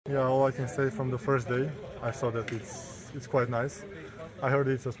I can say from the first day I saw that it's quite nice. I heard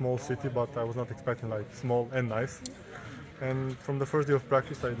it's a small city, but I was not expecting like small and nice. And from the first day of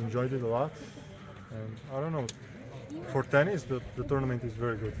practice, I enjoyed it a lot. And I don't know, for tennis, the tournament is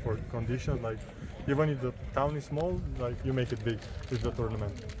very good for conditions. Like even if the town is small, like you make it big with the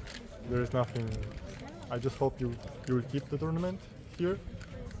tournament. There is nothing. I just hope you will keep the tournament here,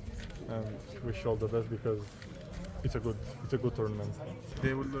 and wish you all the best because it's a good tournament.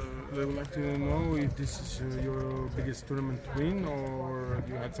 They would like to know if this is your biggest tournament win, or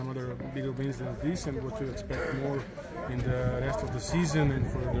you had some other bigger wins than this, and what you expect more in the rest of the season and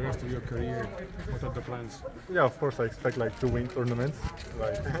for the rest of your career. What are the plans? Yeah, of course I expect like to win tournaments,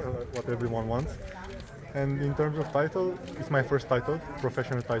 like what everyone wants. And in terms of title, it's my first title,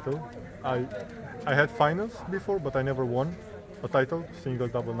 professional title. I had finals before, but I never won a title, single,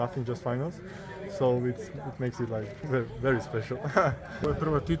 double, nothing, just finals. So it makes it like very special. Ovo je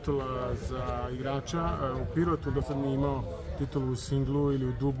prva titula za igrača u Pirotu, do sad nije imao titulu u singlu ili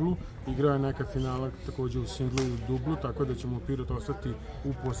u dublu. Igrao je neka finala takođe u singlu i u dublu, tako da ćemo Pirot ostati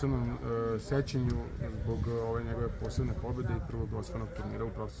u posebnom sećanju zbog ove njegove posebne pobjede i prvog osvojenog turnira u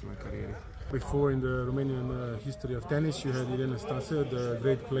profesionalnoj karijeri. Before in the Romanian history of tennis, you had Irina Stase, the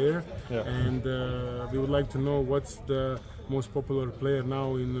great player, and we would like to know what's the most popular player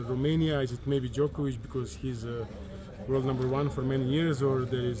now in Romania. Is it maybe Djokovic because he's world #1 for many years, or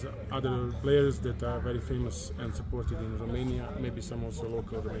there is other players that are very famous and supported in Romania, maybe some also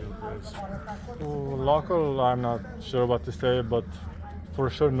local Romanian players? Local, I'm not sure what to say, but for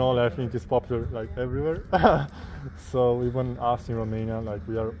sure Nole, I think is popular like everywhere. So even us in Romania, like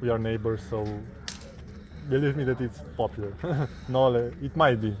we are neighbors, so believe me that it's popular. Nole, it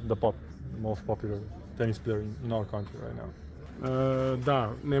might be the most popular tennis player in our country right now. Da,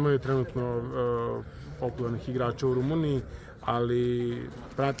 nemaju trenutno popularnih igrača u Rumuniji, ali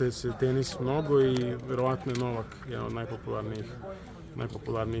prate se tenis mnogo i verovatno je Novak jedan od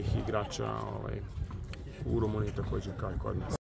najpopularnijih igrača u Rumuniji također kao i kod nas.